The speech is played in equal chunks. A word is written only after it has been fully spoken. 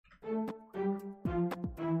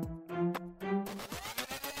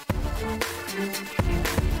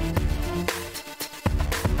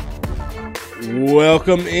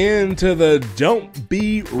Welcome into the Don't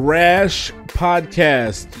Be Rash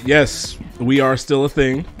podcast. Yes, we are still a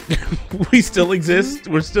thing. We still exist.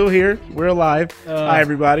 We're still here. We're alive. Hi,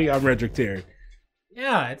 everybody. I'm Redrick Terry.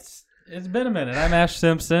 Yeah, it's been a minute. I'm Ash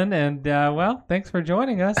Simpson, and well, thanks for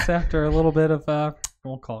joining us after a little bit of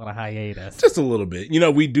we'll call it a hiatus. Just a little bit. You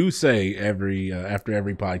know, we do say after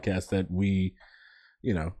every podcast that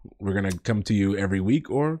we're gonna come to you every week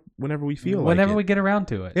or whenever we feel whenever like we get around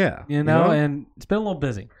to it. Yeah, and it's been a little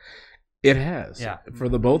busy. It has. Yeah, for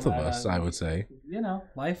the both of us, I would say. You know,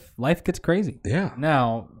 life gets crazy. Yeah.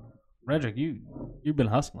 Now, Redrick, you've been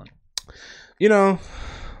hustling. You know,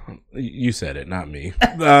 you said it, not me.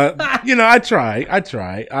 I try.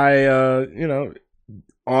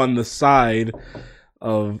 On the side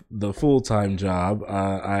of the full-time job,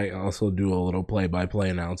 I also do a little play-by-play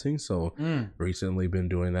announcing. So recently been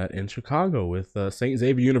doing that in Chicago with St.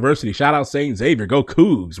 Xavier University. Shout out St. Xavier. Go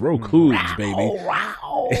Cougs. Roll Cougs, baby.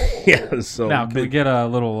 Wow. Yeah, so now, can we get a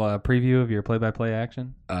little preview of your play-by-play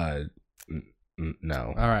action?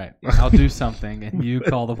 No. All right. I'll do something, and you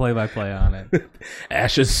call the play-by-play on it.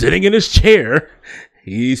 Ash is sitting in his chair.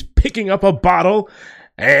 He's picking up a bottle,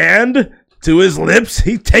 and to his lips,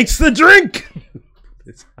 he takes the drink.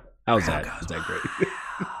 How's that? Is that great?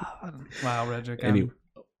 Wow, Redrick.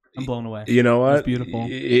 I'm blown away. You know what? It's beautiful.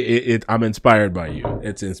 I'm inspired by you.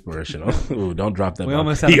 It's inspirational. Ooh, don't drop that. He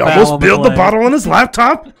almost spilled the bottle on his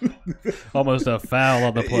laptop. Almost a foul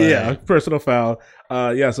on the play. Yeah, personal foul.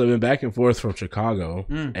 So I've been back and forth from Chicago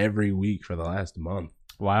every week for the last month.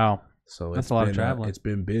 Wow. So that's a lot of traveling. It's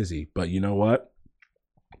been busy, but you know what?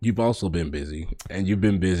 You've also been busy, and you've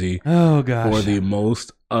been busy. Oh gosh. For the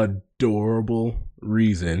most adorable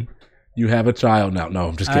reason. You have a child now. No,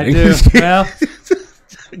 I'm just kidding. I do. Well,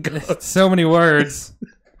 so many words.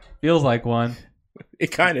 Feels like one. It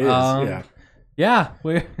kind of is. Yeah,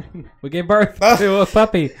 we gave birth to a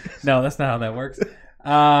puppy. No, that's not how that works.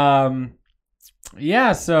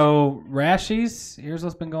 Yeah. So rashies. Here's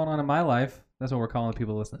what's been going on in my life. That's what we're calling the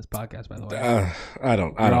people listening to this podcast, by the way. I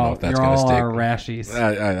don't know if that's gonna stick. You're all our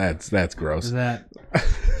rashies. That's gross. Is that?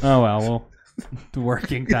 Oh well, the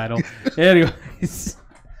working title. Anyways,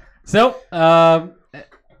 so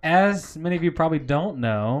as many of you probably don't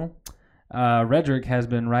know, Redrick has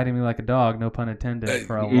been riding me like a dog, no pun intended,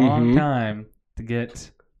 for a long time to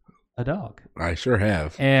get a dog. I sure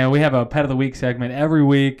have. And we have a Pet of the Week segment every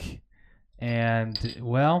week, and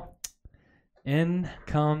well, in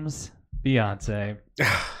comes Beyonce,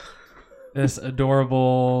 this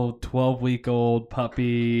adorable 12-week-old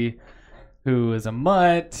puppy who is a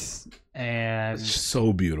mutt and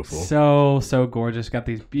so beautiful, so gorgeous. Got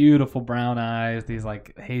these beautiful brown eyes, these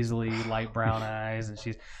like hazily light brown eyes, and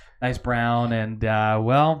she's nice brown. And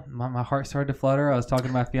well, my heart started to flutter. I was talking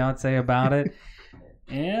to my fiance about it,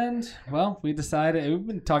 and well, we decided we've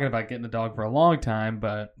been talking about getting a dog for a long time,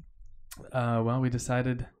 but well, we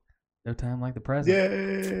decided. No time like the present.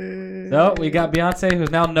 Yay! So we got Beyonce, who's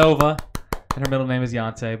now Nova, and her middle name is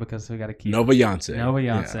Yonsei because we got to keep Nova Yonsei.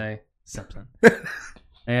 Yeah. Simpson.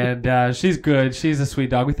 And she's good. She's a sweet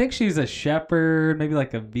dog. We think she's a shepherd, maybe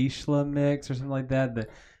like a Vizsla mix or something like that. The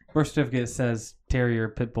birth certificate says terrier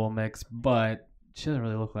pit bull mix, but she doesn't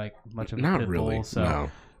really look like much of a pit bull. So no.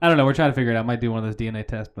 I don't know. We're trying to figure it out. Might do one of those DNA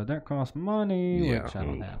tests, but that costs money, which I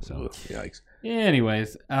don't have. So, yikes.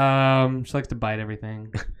 Anyways, she likes to bite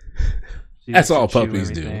everything. That's all puppies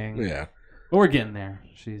do. Yeah, but we're getting there.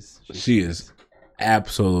 She is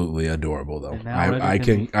absolutely adorable, though. I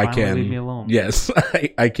can leave me alone. Yes,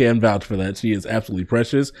 I can vouch for that. She is absolutely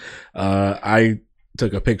precious. I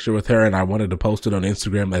took a picture with her and I wanted to post it on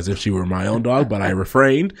Instagram as if she were my own dog, but I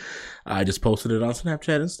refrained. I just posted it on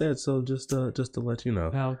Snapchat instead. So just to let you know.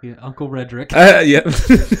 Oh, yeah. Uncle Redrick. Yeah,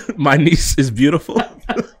 my niece is beautiful.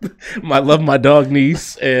 I love my dog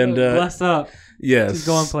niece, and bless up. Yes, she's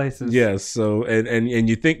going places. Yes. So and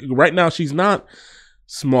you think right now she's not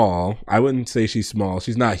small. I wouldn't say she's small.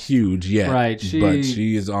 She's not huge yet. Right. But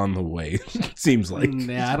she is on the way. Seems like.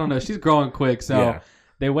 Yeah, I don't know. She's growing quick. So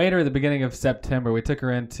they weighed her at the beginning of September. We took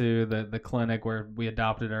her into the clinic where we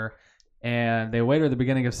adopted her, and they weighed her at the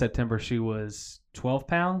beginning of September. She was 12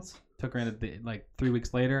 pounds. Took her in like 3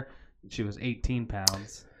 weeks later. She was 18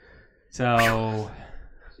 pounds. So.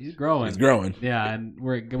 She's growing. She's growing. Yeah, and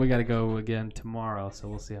we got to go again tomorrow, so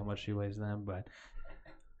we'll see how much she weighs then. But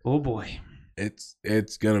oh boy,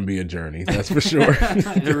 it's gonna be a journey. That's for sure.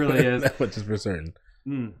 It really is. That much is for certain.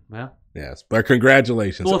 Well, yes, but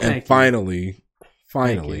congratulations! Well, and finally,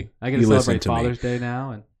 I get to celebrate Father's Day now,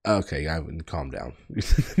 and okay, I would calm down.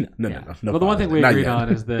 No. Well, the one thing we agreed on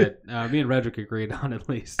is that me and Redrick agreed on at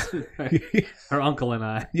least. Her uncle and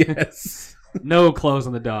I. Yes. No clothes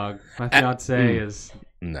on the dog. My fiance is.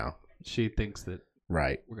 No. She thinks that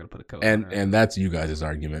Right. we're gonna put a coat on her. And that's you guys'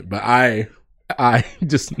 argument. But I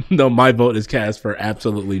just know my vote is cast for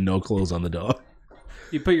absolutely no clothes on the dog.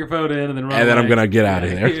 You put your vote in and then run And then I'm away. gonna get out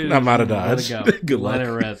of Yeah, here. I'm out of let Dodge. it go. Good luck. Let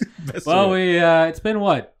it rest. Best Well, of we it's been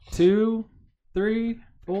what 2, 3,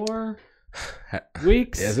 4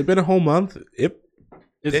 weeks. Has it been a whole month?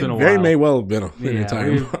 It's been a very while. may well have been an Yeah,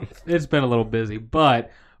 entire month. It's been a little busy,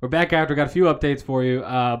 but we're back after. Got a few updates for you.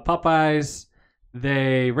 Popeyes,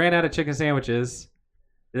 they ran out of chicken sandwiches.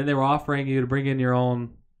 Then they were offering you to bring in your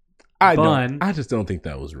own bun. I just don't think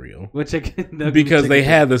that was real. with chicken Because they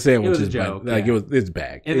had the It sandwiches, was a joke, but, like yeah. it's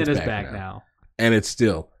back. and it's then it's back now. and it's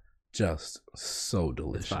still just so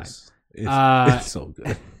delicious. It's, Uh, it's so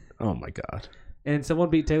good. Oh my god, And someone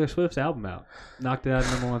beat Taylor Swift's album out, knocked it out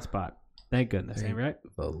of the #1 spot. Thank goodness, Thank ain't right?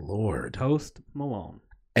 the Lord! Post Malone.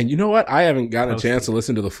 And you know what? I haven't gotten a Posty. chance to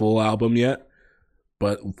listen to the full album yet,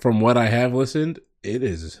 but from what I have listened, it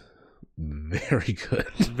is very good.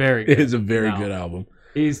 Very It good. is a very No. good album.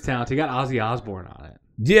 He's talented. He got Ozzy Osbourne on it.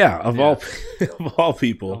 Yeah, of Yeah. all of all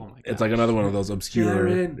people, Oh my it's gosh. like another one of those obscure.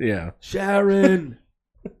 Sharon. Yeah, Sharon.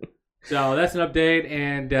 So that's an update,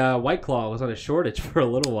 and White Claw was on a shortage for a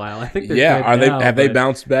little while. I think they're yeah. good Are they now, have they but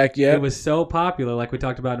bounced back yet? It was so popular, like we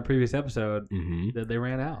talked about in a previous episode, hmm that they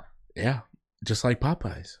ran out. Yeah, just like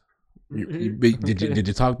Popeyes. Did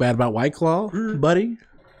you talk bad about White Claw, buddy?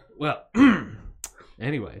 Well,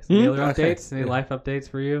 anyways, any other Okay. updates? Any Yeah. life updates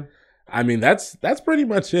for you? I mean, that's pretty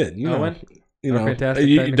much it. You know, Owen? you Our know, fantastic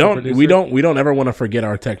you technical don't we producer? don't ever want to forget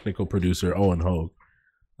our technical producer Owen Hogue,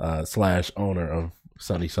 / owner of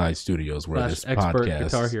Sunnyside Studios, where Slash this expert podcast,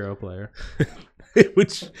 Guitar Hero player.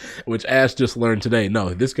 which Ash just learned today. No,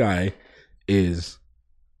 this guy is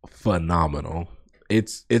phenomenal.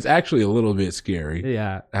 It's actually a little bit scary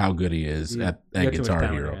Yeah. how good he is You- at you got too much Guitar time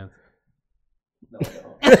on your Hero. hands.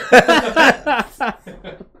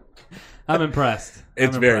 I'm impressed.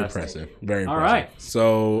 It's I'm very impressed. impressive. Very All impressive. right.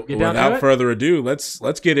 So Get down to without it? further ado, let's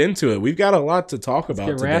get into it. We've got a lot to talk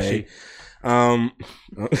about Get today.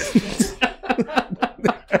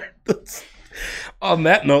 On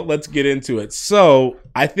that note, let's get into it. So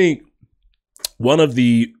I think one of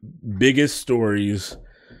the biggest stories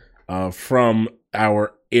from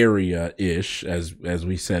our area-ish, as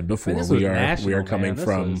we said before, this was we are national, coming man. This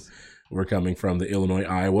from was- we're coming from the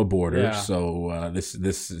Illinois-Iowa border. Yeah. So this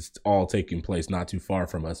is all taking place not too far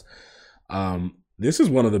from us. This is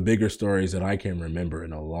one of the bigger stories that I can remember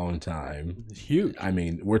in a long time. It's huge. I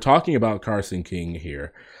mean, we're talking about Carson King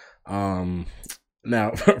here.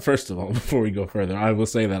 Now, first of all, before we go further, I will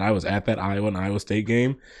say that I was at that Iowa and Iowa State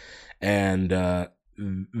game, and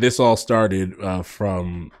this all started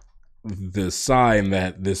from the sign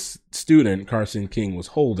that this student, Carson King, was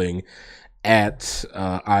holding at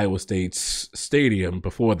Iowa State's stadium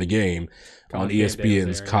before the game on College Game Day was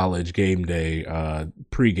ESPN's there, yeah. College Game Day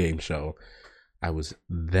pregame show. I was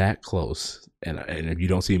that close, and if you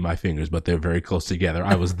don't see my fingers, but they're very close together.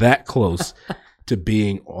 I was that close to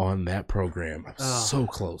being on that program. I was Oh. so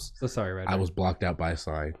close. So sorry, Red. I was blocked out by a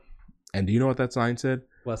sign. And do you know what that sign said?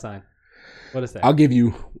 What sign? What is that? I'll give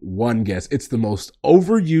you one guess. It's the most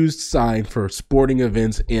overused sign for sporting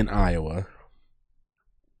events in Iowa.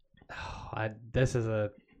 This is a.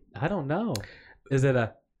 I don't know. Is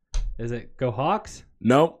it Go Hawks?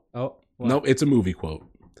 Nope. Oh. what? Nope. It's a movie quote.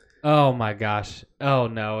 Oh my gosh. Oh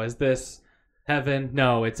no. Is this heaven?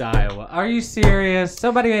 No, it's Iowa. Are you serious?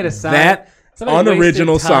 Somebody made a sign. That Somebody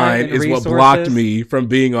unoriginal wasted time sign and is what blocked resources? me from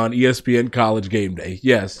being on ESPN College Game Day.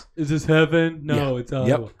 Yes. Is this heaven? No, it's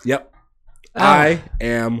Iowa. Yep. Oh. I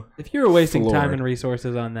am. If you were wasting time floored. and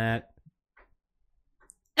resources on that,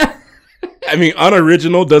 I mean,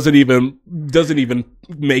 unoriginal doesn't even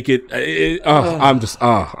make it.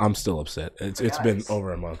 I'm still upset. It's been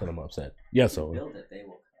over a month and I'm upset. Yes, Owen.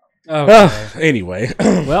 okay. Anyway.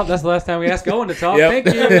 Well, that's the last time we asked Owen to talk. Yep.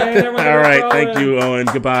 Thank you. Man. Everyone All right. go Thank Owen. you, Owen.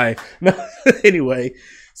 Goodbye. No, anyway,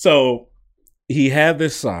 so he had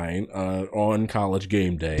this sign on College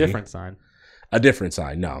Game Day. Different sign. A different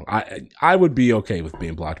sign. No, I would be okay with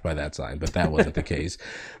being blocked by that sign, but that wasn't the case.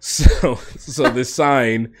 So this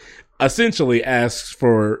sign essentially asks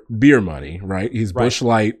for beer money, right? His Right. Busch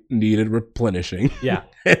Light needed replenishing. Yeah.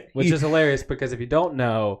 Which is hilarious because if you don't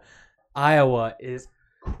know, Iowa is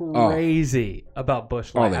crazy about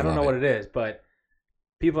Busch Light. they I don't know love what it is, but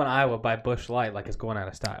people in Iowa buy Busch Light like it's going out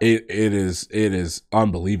of style. It is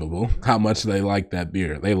unbelievable how much they like that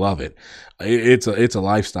beer. They love it. It's a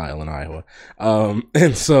lifestyle in Iowa.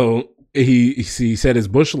 And so he said his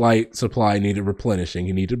Busch Light supply needed replenishing.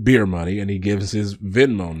 He needed beer money, and he gives his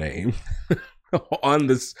Venmo name. on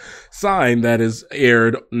this sign that is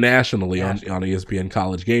aired nationally on ESPN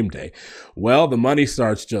College Game Day. Well, the money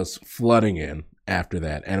starts just flooding in after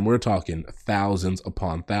that, and we're talking thousands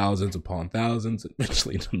upon thousands upon thousands,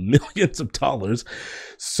 eventually to millions of dollars.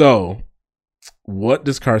 So what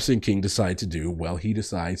does Carson King decide to do? Well, he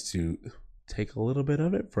decides to take a little bit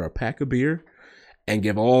of it for a pack of beer and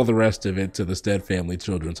give all the rest of it to the Stead Family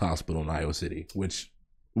Children's Hospital in Iowa City, which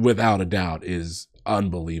without a doubt is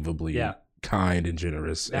unbelievably kind and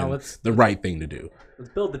generous, now and the right thing to do.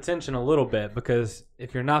 Let's build the tension a little bit, because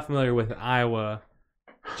if you're not familiar with Iowa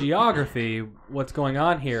geography, what's going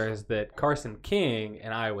on here is that Carson King,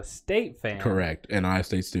 an Iowa State fan, correct, an Iowa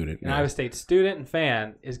State student, Iowa State student and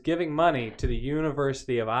fan, is giving money to the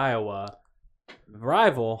University of Iowa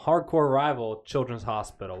hardcore rival Children's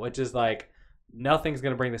Hospital, which is like nothing's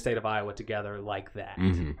going to bring the state of Iowa together like that.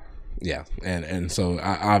 Mm-hmm. Yeah, and so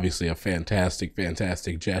obviously a fantastic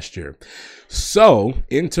gesture. So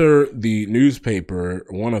enter the newspaper,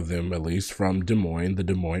 one of them at least, from Des Moines, the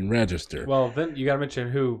Des Moines Register. Well, then you got to mention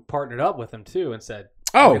who partnered up with him too and said,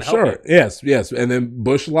 "Oh, sure, yes," and then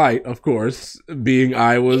Busch Light, of course, being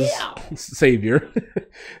Iowa's savior,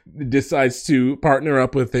 decides to partner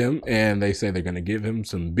up with him, and they say they're going to give him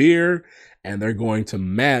some beer, and they're going to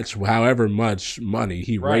match however much money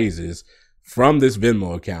he raises from this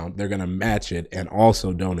Venmo account. They're going to match it and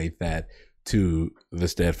also donate that to the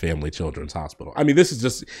Stead Family Children's Hospital. I mean, this is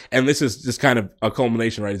just kind of a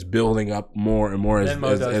culmination, right? It's building up more and more as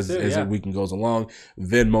the weekend goes along.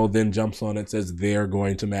 Venmo then jumps on it, says they're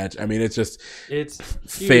going to match. I mean, it's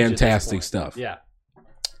fantastic stuff. Yeah.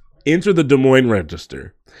 Enter the Des Moines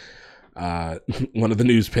Register, one of the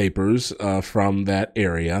newspapers from that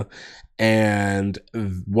area. And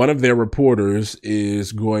one of their reporters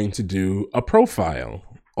is going to do a profile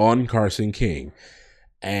on Carson King.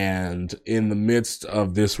 And in the midst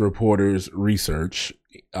of this reporter's research,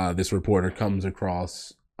 this reporter comes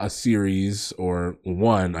across a series, or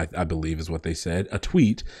one, I believe is what they said, a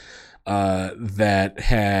tweet that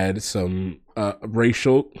had some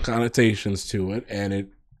racial connotations to it. And it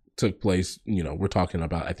took place, we're talking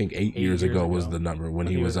about, I think 8 years ago was the number, when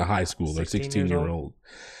he was a high schooler, 16-year-old.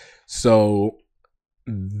 So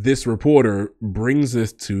this reporter brings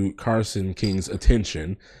this to Carson King's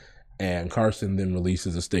attention, and Carson then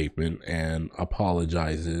releases a statement and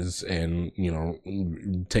apologizes and,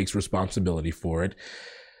 takes responsibility for it.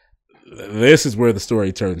 This is where the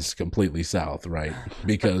story turns completely south, right?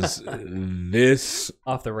 Because this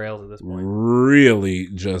off the rails at this point really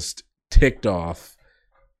just ticked off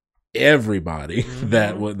everybody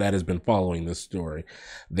that has been following this story.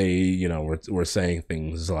 They were saying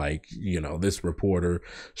things like, this reporter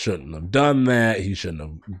shouldn't have done that, he shouldn't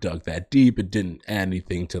have dug that deep, it didn't add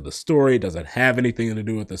anything to the story, it doesn't have anything to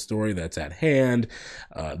do with the story that's at hand.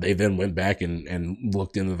 They then went back and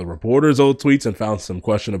looked into the reporter's old tweets and found some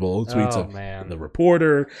questionable old tweets of the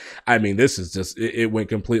reporter. I mean, this is just it went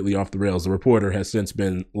completely off the rails. The reporter has since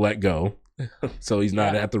been let go, so he's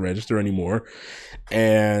not at the register anymore.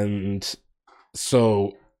 And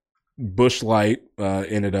so Busch Light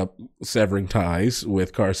ended up severing ties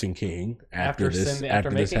with Carson King after this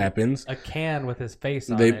happens. A can with his face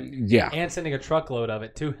on it. Yeah. And sending a truckload of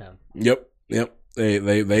it to him. Yep.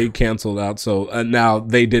 They canceled out. So now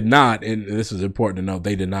they did not, and this is important to note,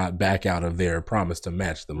 they did not back out of their promise to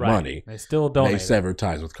match the money. They still donated. They severed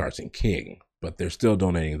ties with Carson King, but they're still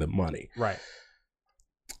donating the money. Right.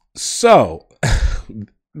 So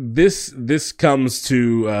this comes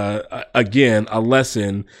to again a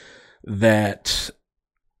lesson that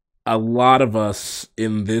a lot of us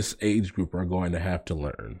in this age group are going to have to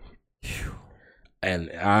learn.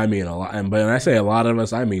 And I mean a lot, and when I say a lot of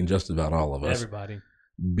us, I mean just about all of us. Everybody.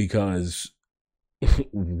 Because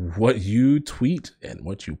what you tweet and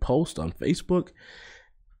what you post on Facebook,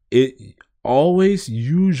 it always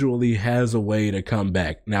usually has a way to come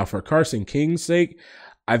back. Now, for Carson King's sake,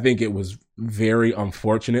 I think it was very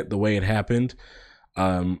unfortunate the way it happened.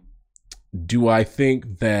 Do I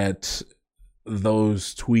think that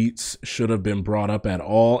those tweets should have been brought up at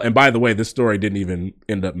all? And by the way, this story didn't even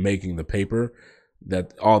end up making the paper.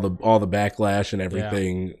 That all the backlash and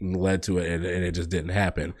everything led to it, and it just didn't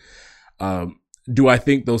happen. Do I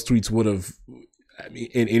think those tweets would have,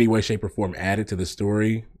 in any way, shape, or form, added to the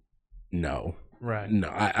story? No. Right. No,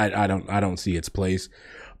 I don't see its place.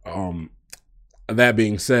 That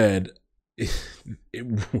being said,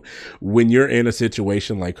 when you're in a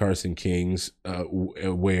situation like Carson King's,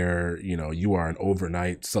 where you are an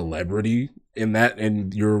overnight celebrity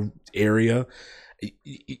in your area,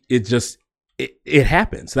 it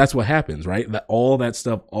happens. That's what happens, right? That all that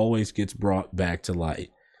stuff always gets brought back to light.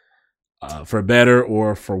 for better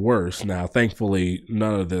or for worse. Now, thankfully,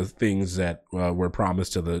 none of the things that were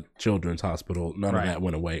promised to the Children's Hospital, none of that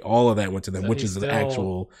went away. All of that went to them, which is the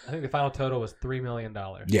actual. I think the final total was $3 million.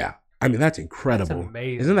 Yeah. I mean, that's incredible. That's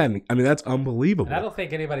amazing. Isn't that? I mean, that's unbelievable. And I don't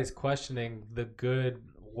think anybody's questioning the good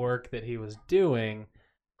work that he was doing.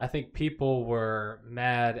 I think people were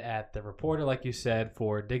mad at the reporter, like you said,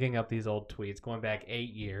 for digging up these old tweets going back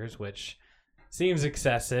 8 years, which seems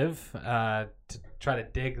excessive to try to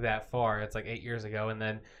dig that far. It's like 8 years ago. And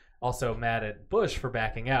then also mad at Bush for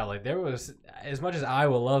backing out. Like, there was, as much as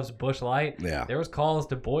Iowa loves Bush Light, there was calls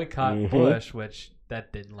to boycott Bush, which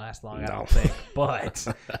that didn't last long, I don't think. But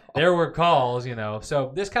there were calls, you know.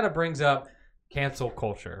 So this kind of brings up cancel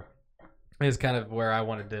culture is kind of where I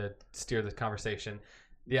wanted to steer this conversation.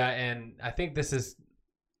 Yeah, and I think this is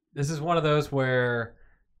one of those where,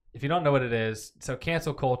 if you don't know what it is, so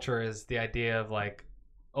cancel culture is the idea of like,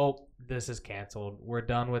 oh, this is canceled. We're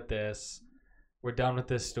done with this. We're done with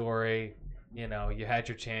this story. You know, you had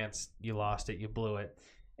your chance. You lost it. You blew it.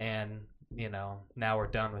 And, you know, now we're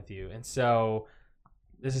done with you. And so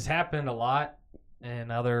this has happened a lot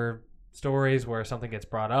in other stories where something gets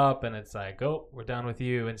brought up and it's like, oh, we're done with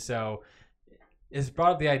you. And so it's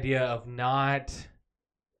brought up the idea of not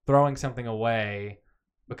throwing something away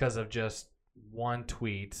because of just one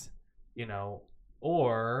tweet, you know,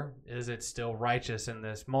 or is it still righteous in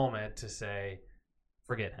this moment to say,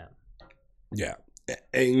 forget him? Yeah.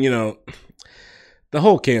 And, you know, the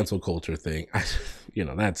whole cancel culture thing, you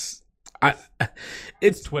know,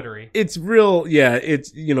 it's Twittery. It's real. Yeah.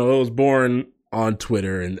 It's, you know, it was born on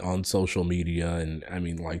Twitter and on social media. And I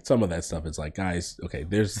mean, like, some of that stuff, it's like, guys, okay,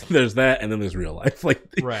 there's that. And then there's real life. Like,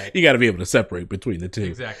 right. You got to be able to separate between the two.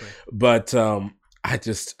 Exactly. But,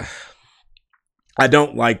 I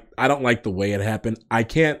don't like the way it happened.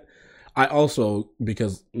 I also,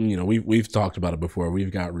 because, you know, we've talked about it before.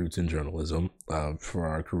 We've got roots in journalism for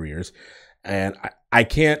our careers, and I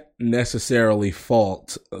can't necessarily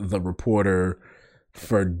fault the reporter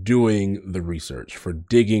for doing the research, for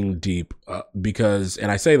digging deep, because, and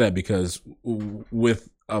I say that because with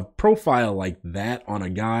a profile like that on a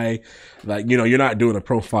guy, like, you know, you're not doing a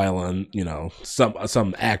profile on, you know,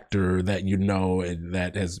 some actor that, you know,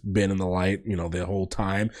 that has been in the light, you know, the whole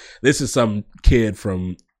time. This is some kid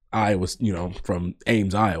from Iowa, you know, from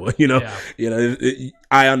Ames, Iowa, you know. Yeah. You know,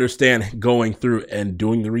 I understand going through and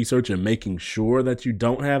doing the research and making sure that you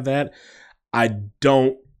don't have that. I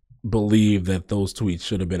don't believe that those tweets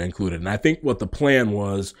should have been included. And I think what the plan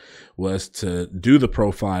was to do the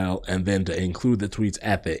profile and then to include the tweets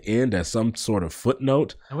at the end as some sort of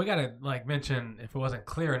footnote. And we got to like mention, if it wasn't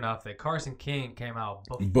clear enough, that Carson King came out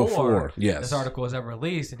before this article was ever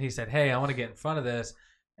released, and he said, hey, I want to get in front of this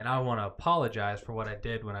and I want to apologize for what I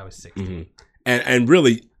did when I was 16. Mm-hmm. And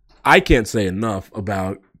really, I can't say enough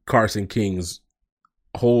about Carson King's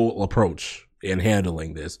whole approach in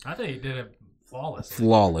handling this. I think he did it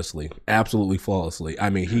flawlessly, absolutely flawlessly. I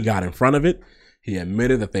mean, he got in front of it. He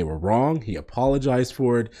admitted that they were wrong. He apologized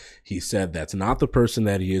for it. He said that's not the person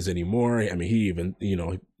that he is anymore. I mean, he even, you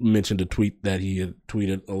know, mentioned a tweet that he had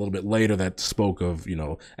tweeted a little bit later that spoke of, you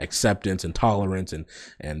know, acceptance and tolerance,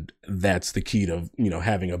 and that's the key to, you know,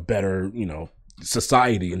 having a better, you know,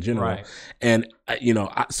 society in general. Right. And, you know,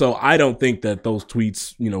 so I don't think that those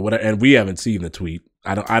tweets, you know, whatever, and we haven't seen the tweet.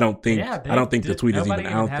 I don't think the tweet is even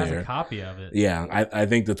out has there. A copy of it. Yeah, I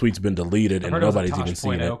think the tweet's been deleted and nobody's even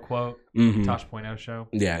seen it. Quote, mm-hmm. Tosh Point oh show.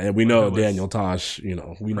 Yeah, and we know Daniel Tosh. You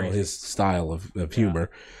know, we know his style of humor.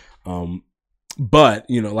 But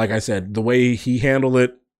you know, like I said, the way he handled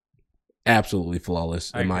it, absolutely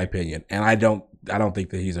flawless in my opinion. And I don't think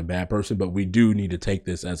that he's a bad person, but we do need to take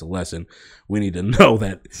this as a lesson. We need to know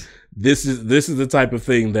that this is the type of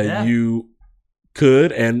thing that you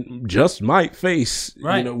could and just might face,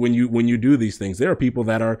 you know, when you do these things. There are people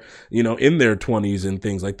that are, you know, in their 20s and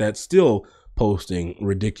things like that still posting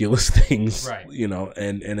ridiculous things, you know,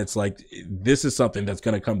 and it's like, this is something that's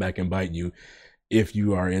going to come back and bite you if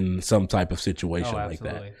you are in some type of situation like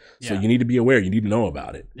that. So you need to be aware, you need to know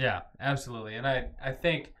about it. Yeah, absolutely. And I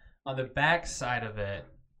think on the back side of it,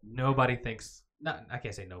 nobody thinks, I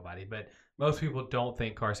can't say nobody, but most people don't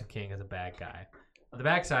think Carson King is a bad guy. On the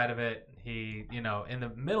backside of it, he, you know, in the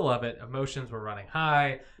middle of it, emotions were running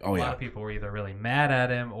high. A lot of people were either really mad at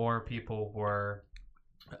him or people were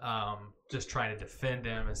just trying to defend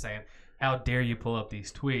him and saying, how dare you pull up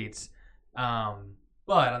these tweets?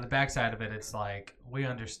 But on the backside of it, it's like, we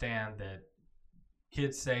understand that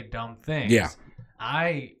kids say dumb things. Yeah.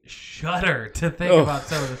 I shudder to think about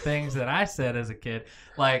some of the things that I said as a kid.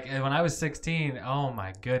 Like when I was 16, oh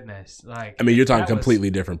my goodness. Like, I mean, you're talking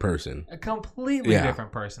completely different person. A completely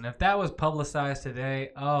different person. If that was publicized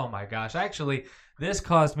today, oh my gosh. Actually, this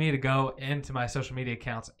caused me to go into my social media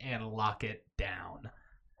accounts and lock it down.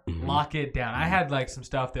 Mm-hmm. Lock it down. I had like some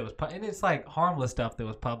stuff that was, and it's like harmless stuff that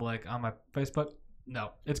was public on my Facebook.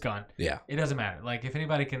 No, it's gone. Yeah. It doesn't matter. Like, if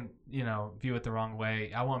anybody can, view it the wrong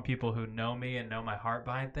way, I want people who know me and know my heart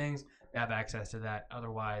behind things to have access to that.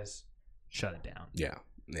 Otherwise, shut it down. Yeah.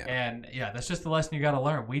 Yeah. And, that's just the lesson you got to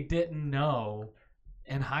learn. We didn't know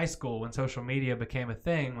in high school when social media became a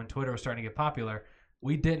thing, when Twitter was starting to get popular,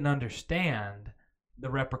 we didn't understand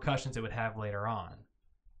the repercussions it would have later on.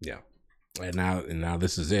 Yeah. And now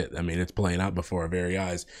this is it. I mean, it's playing out before our very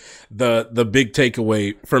eyes. The big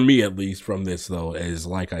takeaway, for me at least, from this, though, is,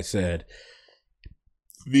 like I said,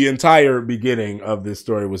 the entire beginning of this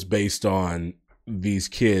story was based on these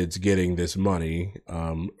kids getting this money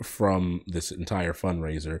from this entire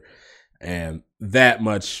fundraiser. And that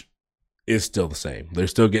much is still the same. They're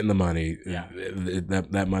still getting the money. Yeah.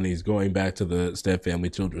 That money is going back to the Stead Family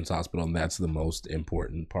Children's Hospital, and that's the most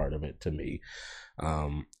important part of it to me.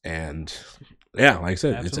 And yeah, like I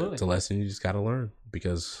said, it's a lesson you just got to learn,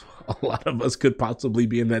 because a lot of us could possibly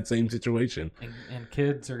be in that same situation. And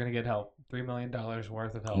kids are going to get help. $3 million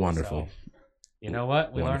worth of help. Wonderful. So, you know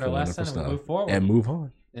what? We learned our lesson and we move forward. And move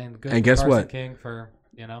on. And good and guess Carson what? King for,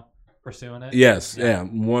 pursuing it. Yes. Yeah.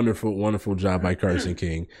 Wonderful, wonderful job by Carson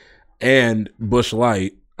King. And Busch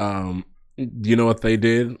Light, you know what they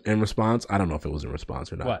did in response? I don't know if it was in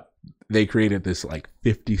response or not. What? They created this like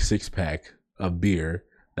 56 pack of beer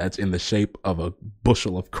that's in the shape of a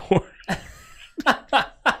bushel of corn.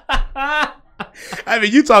 I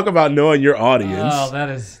mean, you talk about knowing your audience. Oh, that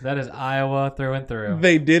is Iowa through and through.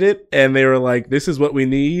 They did it, and they were like, "This is what we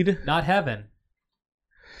need." Not heaven.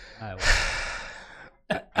 Iowa.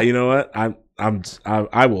 You know what?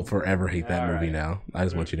 I will forever hate that movie now. I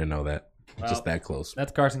just want you to know that. Well, just that close.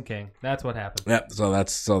 That's Carson King. That's what happened. Yep. So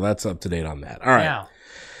that's up to date on that. All right. Now,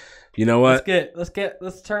 you know what?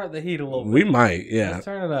 Let's turn up the heat a little bit. We might, yeah. Let's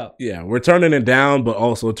turn it up. Yeah, we're turning it down, but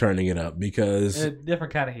also turning it up, because a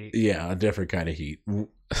different kind of heat. Yeah, a different kind of heat.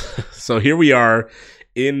 So here we are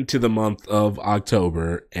into the month of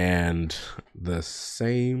October, and the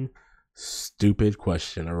same stupid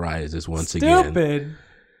question arises once again. Stupid.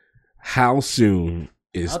 How soon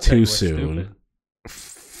is too soon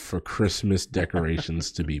for Christmas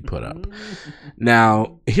decorations to be put up?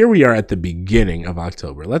 Now, here we are at the beginning of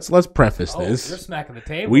October. Let's preface this. You're smacking the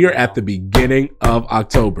table. We are at the beginning of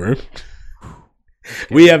October.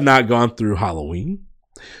 We have not gone through Halloween.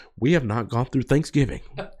 We have not gone through Thanksgiving.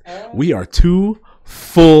 We are 2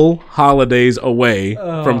 full holidays away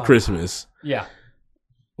from Christmas. Yeah.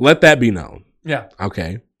 Let that be known. Yeah.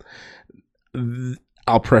 Okay.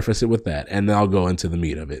 I'll preface it with that, and then I'll go into the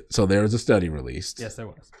meat of it. So there was a study released. Yes, there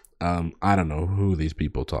was. I don't know who these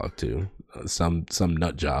people talk to, some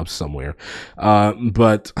nut jobs somewhere.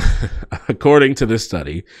 But according to this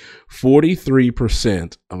study,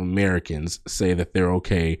 43% of Americans say that they're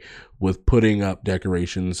okay with putting up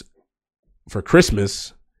decorations for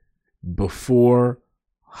Christmas before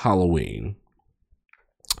Halloween.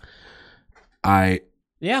 I'm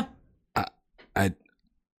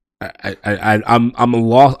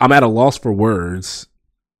at a loss for words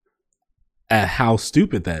at how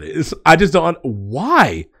stupid that is. I just don't.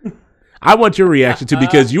 Why? I want your reaction to,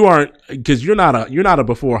 because you're not a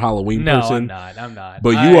before Halloween person. No, I'm not.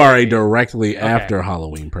 But you are a directly after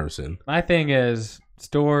Halloween person. My thing is,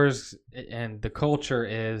 stores and the culture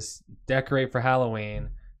is decorate for Halloween,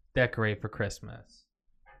 decorate for Christmas.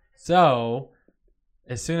 So,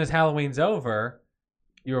 as soon as Halloween's over,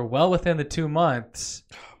 you're well within the 2 months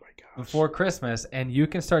before Christmas, and you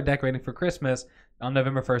can start decorating for Christmas on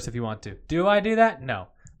November 1st if you want to. Do I do that? No.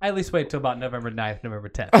 I at least wait till about November 9th, November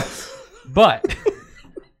 10th. But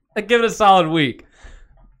I give it a solid week,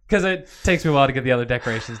 because it takes me a while to get the other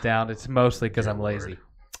decorations down. It's mostly because I'm lazy.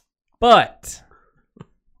 But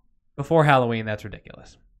before Halloween, that's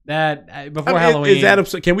ridiculous. Halloween, is that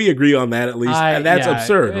absurd? Can we agree on that at least? That's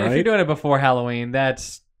absurd, right? If you're doing it before Halloween,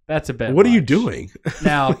 that's a bit. What much. are you doing?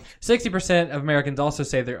 Now, 60% of Americans also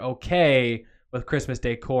say they're okay with Christmas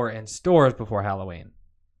decor in stores before Halloween.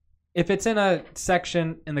 If it's in a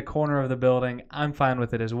section in the corner of the building, I'm fine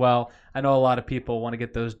with it as well. I know a lot of people want to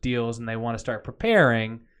get those deals and they want to start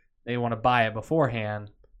preparing. They want to buy it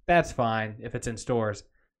beforehand. That's fine if it's in stores.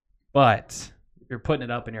 But if you're putting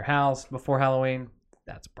it up in your house before Halloween,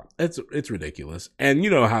 that's a problem. It's ridiculous. And you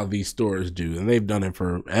know how these stores do, and they've done it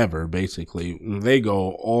forever, basically. They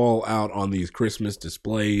go all out on these Christmas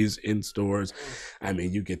displays in stores. I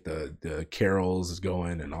mean, you get the carols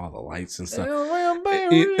going and all the lights and stuff.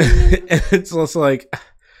 It's just like,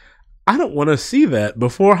 I don't want to see that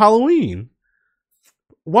before Halloween.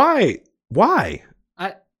 Why?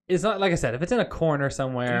 It's not, like I said, if it's in a corner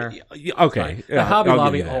somewhere. Okay. The Hobby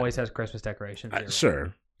Lobby always has Christmas decorations.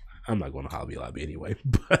 Sure. I'm not going to Hobby Lobby anyway,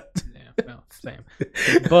 but yeah, no, same.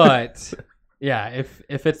 But yeah, if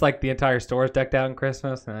it's like the entire store is decked out in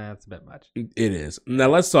Christmas, that's a bit much. It is. Now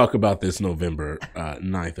let's talk about this November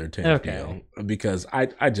 9th or 10th deal, because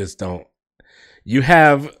I just don't. You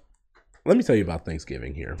have. Let me tell you about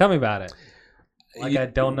Thanksgiving here. Tell me about it. Like, I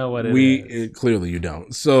don't know what it is. Clearly you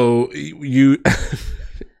don't. So you.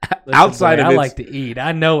 Listen, outside boy, of I its, like to eat.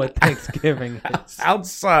 I know what Thanksgiving is.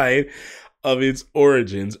 Outside of its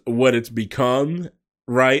origins, what it's become,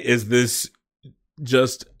 right, is this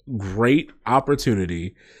just great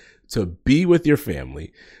opportunity to be with your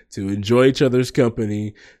family, to enjoy each other's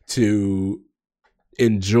company, to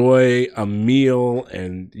enjoy a meal,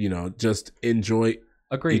 and just enjoy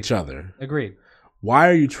each other. Agreed. Why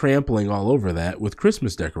are you trampling all over that with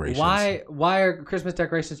Christmas decorations? Why are Christmas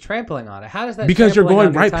decorations trampling on it? How does that? Because you're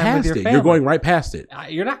going right past it. You're going right past it.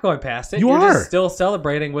 You're not going past it. You're just still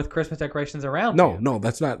celebrating with Christmas decorations around. No,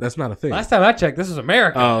 that's not a thing. Last time I checked, this was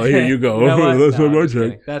America. Oh, here you go. That's what I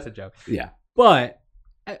checked. That's a joke. Yeah, but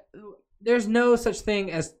there's no such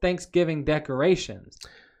thing as Thanksgiving decorations.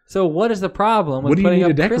 So what is the problem with putting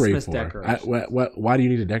up Christmas decorations? Why do you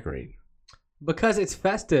need to decorate? Because it's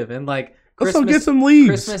festive and like. Let's go get some leaves.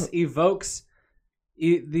 Christmas evokes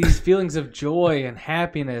these feelings of joy and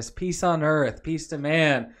happiness, peace on earth, peace to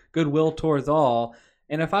man, goodwill towards all.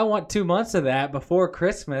 And if I want 2 months of that before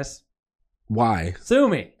Christmas, why? Sue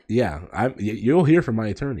me. Yeah, you'll hear from my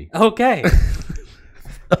attorney. Okay.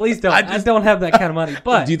 Please don't. I don't have that kind of money.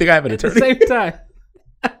 But do you think I have an attorney? At the same time.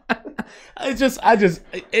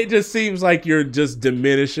 It just seems like you're just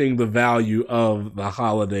diminishing the value of the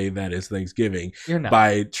holiday that is Thanksgiving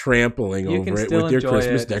by trampling over it with your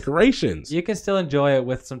Christmas decorations. You can still enjoy it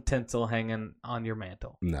with some tinsel hanging on your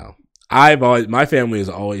mantle. No, my family has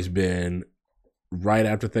always been right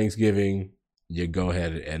after Thanksgiving. You go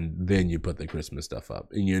ahead and then you put the Christmas stuff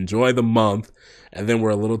up and you enjoy the month, and then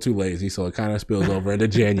we're a little too lazy, so it kind of spills over into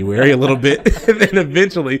January a little bit, and then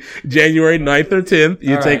eventually January 9th or 10th,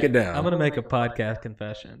 you take it down. I'm going to make a podcast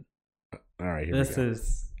confession. All right,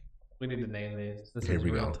 we need to name these. This is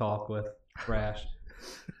Real Talk with Rash.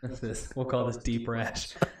 We'll call this Deep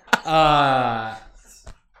Rash. The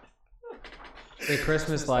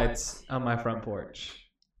Christmas lights on my front porch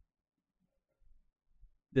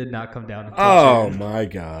did not come down. Oh my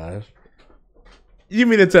gosh. You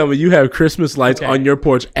mean to tell me you have Christmas lights on your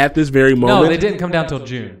porch at this very moment? No, they didn't come down till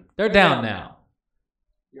June. They're down now.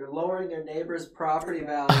 You're lowering your neighbor's property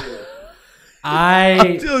value.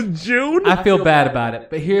 Until June? I feel bad about it.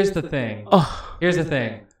 But here's the thing.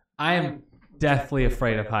 I am deathly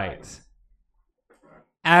afraid of heights.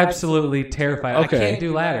 Absolutely terrified. Okay. I can't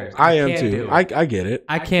do ladders. I am too. I get it.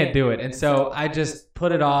 I can't do it. And so I just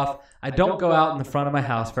put it off. I don't go out in the front of my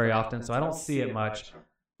house very often, so I don't see it much.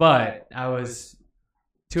 But I was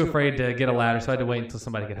too afraid to get a ladder, so I had to wait until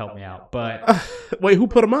somebody could help me out. But wait, who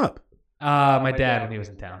put them up? My dad when he was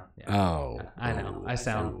in town. Yeah. Oh, I know. I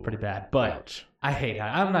sound pretty bad, but I hate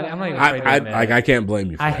heights. I'm not even afraid of it. I can't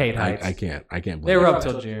blame you. I hate heights. I can't blame you. They were up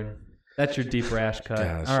till June. That's your Deep Rash cut.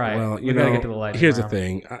 Gosh, all right. Well, we gotta get to the light. Here's the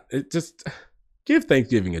thing. Just give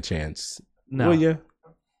Thanksgiving a chance. No. Will you?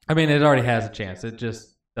 I mean, it already has a chance. It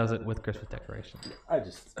just does it with Christmas decorations. I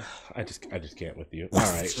just can't with you. All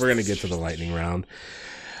right, we're gonna get to the lightning round.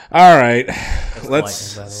 All right, let's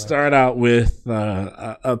start out with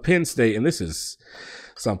a Penn State, and this is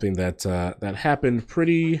something that happened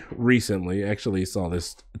pretty recently. Actually, saw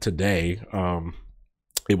this today.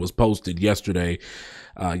 It was posted yesterday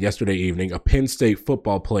evening. A Penn State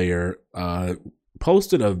football player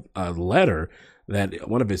posted a letter that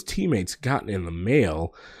one of his teammates got in the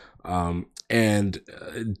mail, and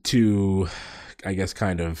to, I guess,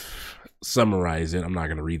 kind of summarize it, I'm not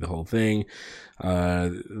going to read the whole thing.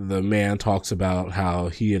 The man talks about how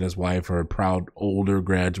he and his wife are proud older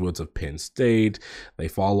graduates of Penn State. They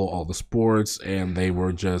follow all the sports, and they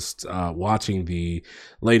were just watching the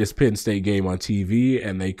latest Penn State game on TV,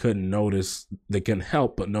 and they couldn't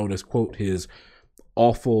help but notice, quote, his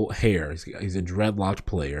awful hair. He's a dreadlocked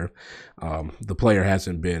player. The player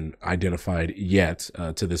hasn't been identified yet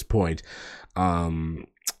to this point.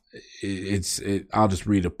 I'll just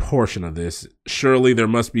read a portion of this. Surely there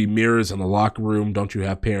must be mirrors in the locker room. Don't you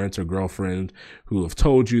have parents or girlfriend who have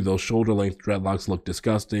told you those shoulder-length dreadlocks look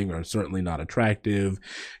disgusting or certainly not attractive?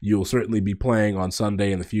 You'll certainly be playing on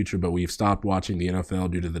Sunday in the future, but we've stopped watching the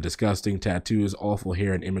NFL due to the disgusting tattoos, awful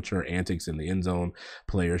hair, and immature antics in the end zone.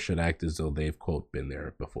 Players should act as though they've, quote, been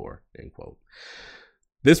there before, end quote.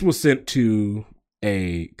 This was sent to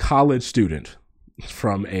a college student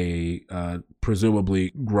from a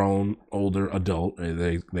presumably grown older adult.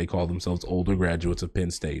 They call themselves older graduates of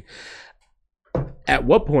Penn State. At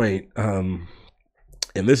what point, and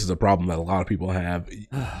this is a problem that a lot of people have.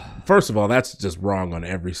 First of all, that's just wrong on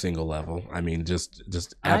every single level. I mean, just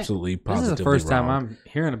absolutely positively wrong. This is the first time I'm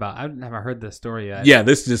hearing about. I've never heard this story yet. Yeah,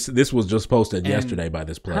 this was just posted yesterday by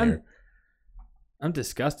this player. I'm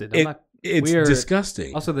disgusted. It's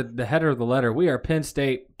disgusting. Also, the header of the letter: "We are Penn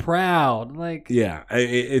State proud." Like, yeah,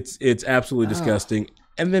 it's absolutely disgusting.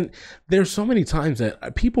 And then there's so many times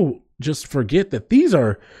that people just forget that these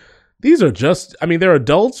are just. I mean, they're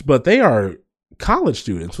adults, but they are college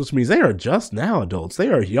students, which means they are just now adults. They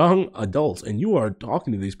are young adults, and you are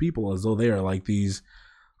talking to these people as though they are like these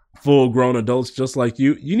full-grown adults just like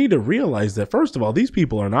you. You need to realize that, first of all, these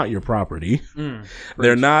people are not your property.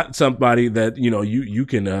 They're not somebody that you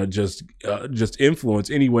can just influence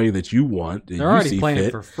any way that you want. They're already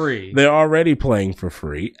playing for free. They're already playing for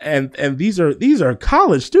free, and these are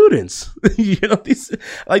college students. These,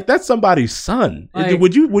 like, that's somebody's son. Like,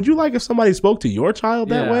 would you like if somebody spoke to your child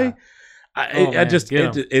that way?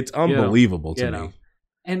 It's unbelievable to me.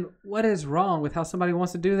 And what is wrong with how somebody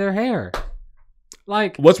wants to do their hair?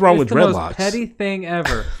 Like, what's wrong with dreadlocks? Most petty thing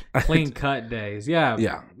ever. Clean cut days. Yeah.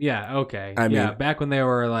 Okay. I mean, back when they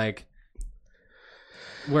were like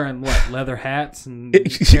wearing leather hats and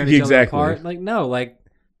tearing each other apart. Like, no, like,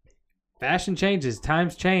 fashion changes,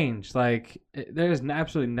 times change. Like, there's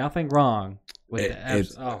absolutely nothing wrong with that.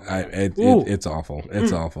 It's awful.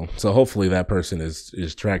 It's awful. So hopefully that person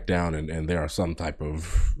is tracked down and there are some type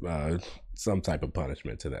of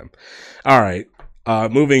punishment to them. All right.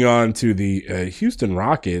 Moving on to the Houston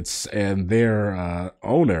Rockets and their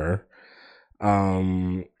owner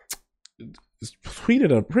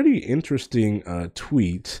tweeted a pretty interesting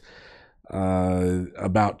tweet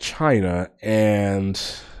about China, and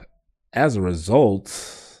as a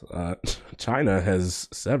result, China has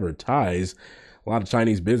severed ties. A lot of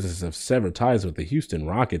Chinese businesses have severed ties with the Houston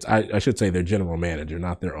Rockets. I should say their general manager,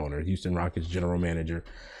 not their owner. Houston Rockets general manager.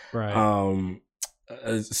 Right.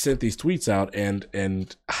 Sent these tweets out, and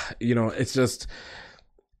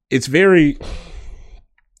it's very,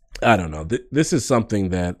 I don't know. This is something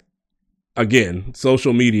that, again,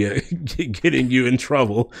 social media getting you in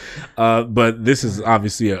trouble. But this is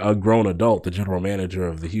obviously a grown adult, the general manager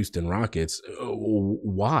of the Houston Rockets.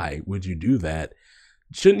 Why would you do that?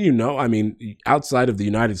 Shouldn't you know? I mean, outside of the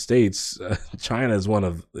United States, China is one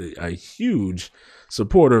of a huge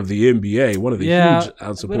supporter of the NBA, one of the huge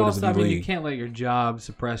supporters of the league. You can't let your job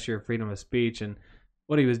suppress your freedom of speech. And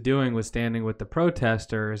what he was doing was standing with the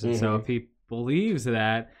protesters. And so if he believes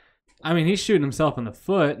that, I mean, he's shooting himself in the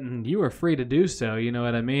foot, and you are free to do so. You know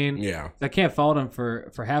what I mean? Yeah. I can't fault him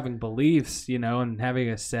for having beliefs, and having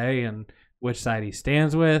a say in which side he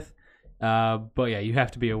stands with. But yeah, you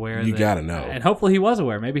have to be aware. You got to know. And hopefully he was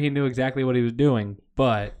aware. Maybe he knew exactly what he was doing.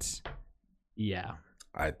 But yeah.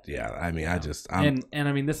 I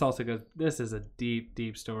mean, this also goes. This is a deep,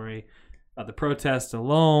 deep story about the protests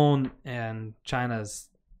alone and China's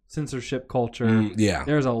censorship culture.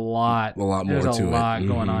 There's a lot more to it. There's a lot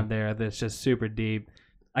going on there that's just super deep.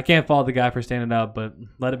 I can't fault the guy for standing up, but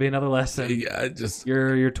let it be another lesson. Yeah,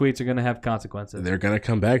 your tweets are going to have consequences. They're going to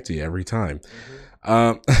come back to you every time.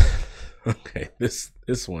 Okay, this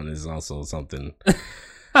one is also something.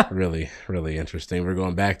 Really, really interesting. We're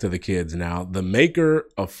going back to the kids now. The maker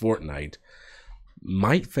of Fortnite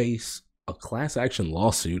might face a class action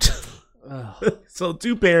lawsuit. So,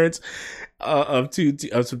 two parents of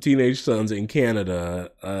some teenage sons in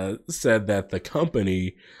Canada said that the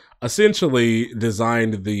company essentially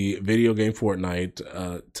designed the video game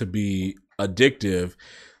Fortnite to be addictive,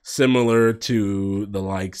 similar to the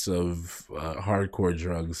likes of hardcore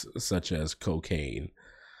drugs such as cocaine.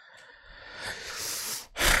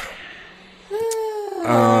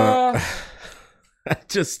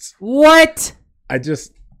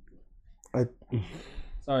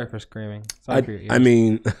 Sorry for screaming. Sorry for your ears. I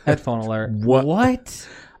mean, headphone alert. What?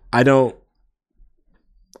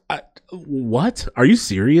 What? Are you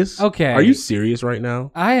serious? Okay. Are you serious right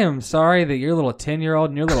now? I am sorry that your little 10-year-old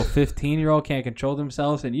and your little 15-year-old can't control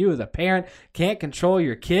themselves, and you as a parent can't control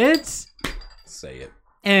your kids. Say it.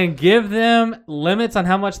 And give them limits on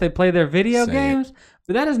how much they play their video games.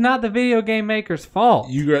 But that is not the video game maker's fault.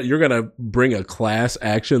 You're gonna bring a class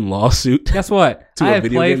action lawsuit. Guess what? To I a have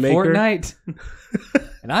video played game maker? Fortnite,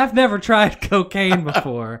 and I've never tried cocaine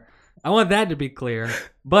before. I want that to be clear.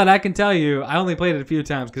 But I can tell you, I only played it a few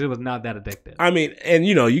times because it was not that addictive. I mean, and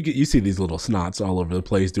you see these little snots all over the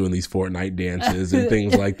place doing these Fortnite dances and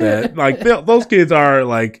things like that. Like those kids are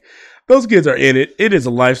in it. It is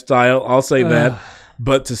a lifestyle. I'll say that.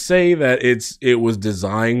 But to say that it was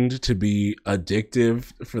designed to be addictive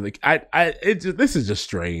for this is just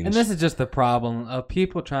strange. And this is just the problem of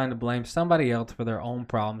people trying to blame somebody else for their own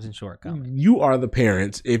problems and shortcomings. You are the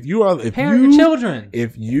parents. Parent your children.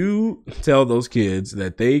 If you tell those kids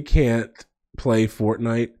that they can't play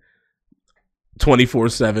Fortnite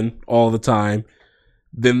 24/7 all the time,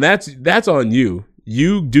 then that's on you.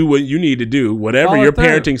 You do what you need to do, whatever your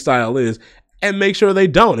parenting style is. And make sure they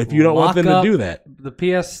don't if you don't want them to do that. The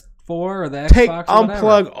PS4 or the Xbox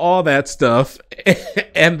unplug all that stuff,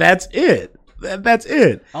 and that's it. That's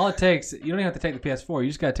it. All it takes, you don't even have to take the PS4. You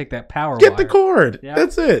just got to take that power Get wire. the cord. Yeah.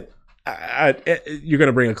 That's it. You're going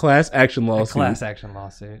to bring a class action lawsuit. Class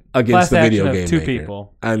Against the video action game of two maker.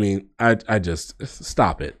 people. I mean, I just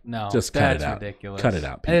stop it. No, just cut it out. Ridiculous. Cut it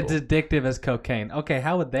out, people. And it's addictive as cocaine. Okay,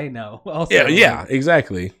 how would they know? Also, Yeah,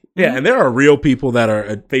 exactly. Yeah, and there are real people that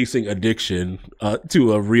are facing addiction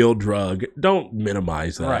to a real drug. Don't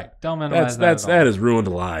minimize that. Right. Don't minimize that. That has ruined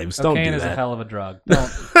lives. Cocaine don't do that. is a hell of a drug.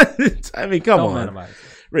 Don't. I mean, come on. Minimize it.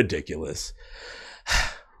 Ridiculous.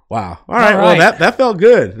 Wow. All right. Well, that felt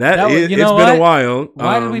good. It's been a while.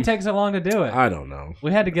 Why did we take so long to do it? I don't know.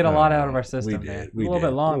 We had to get a lot out of our system. We did. A little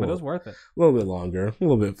bit long, but it was worth it. A little bit longer, a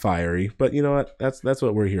little bit fiery, but you know what? That's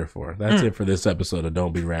what we're here for. That's it for this episode of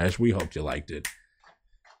Don't Be Rash. We hope you liked it.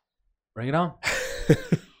 Bring it on.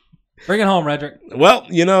 Bring it home, Redrick. Well,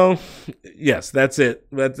 yes, that's it.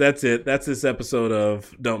 That's it. That's this episode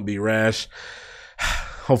of Don't Be Rash.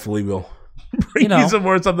 Hopefully we'll bring you something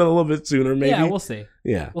a little bit sooner, maybe. Yeah, we'll see.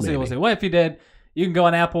 Yeah, we'll see. Well, if you did, you can go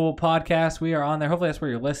on Apple Podcasts. We are on there. Hopefully that's where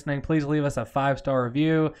you're listening. Please leave us a 5-star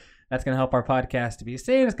review. That's going to help our podcast to be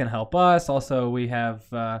seen. It's going to help us. Also, we have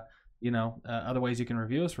other ways you can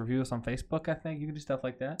review us. Review us on Facebook, I think. You can do stuff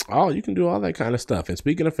like that. Oh, you can do all that kind of stuff. And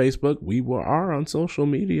speaking of Facebook, we are on social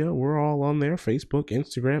media. We're all on there. Facebook,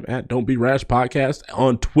 Instagram, at Don't Be Rash Podcast.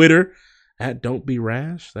 On Twitter, at Don't Be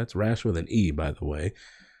Rash. That's Rash with an E, by the way.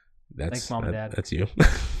 Thanks, Mom and Dad. That's you.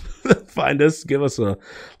 Find us, give us a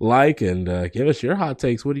like, and give us your hot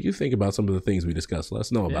takes. What do you think about some of the things we discussed? Let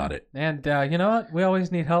us know about it. And you know what? We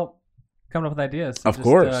always need help coming up with ideas. So of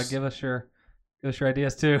course. Give us your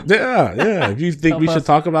ideas too. Yeah. If you think we should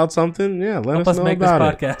talk about something, let us know about it. Help us make this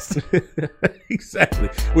podcast. Exactly.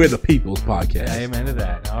 We're the People's Podcast. Yeah, amen to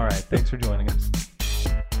that. All right. Thanks for joining us.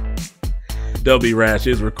 Don't Be Rash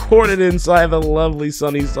is recorded inside the lovely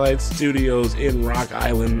Sunnyside Studios in Rock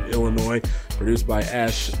Island, Illinois. Produced by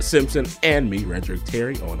Ash Simpson and me, Redrick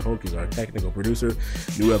Terry. Owen Hoke is our technical producer.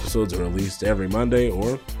 New episodes are released every Monday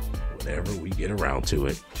or whenever we get around to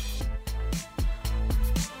it.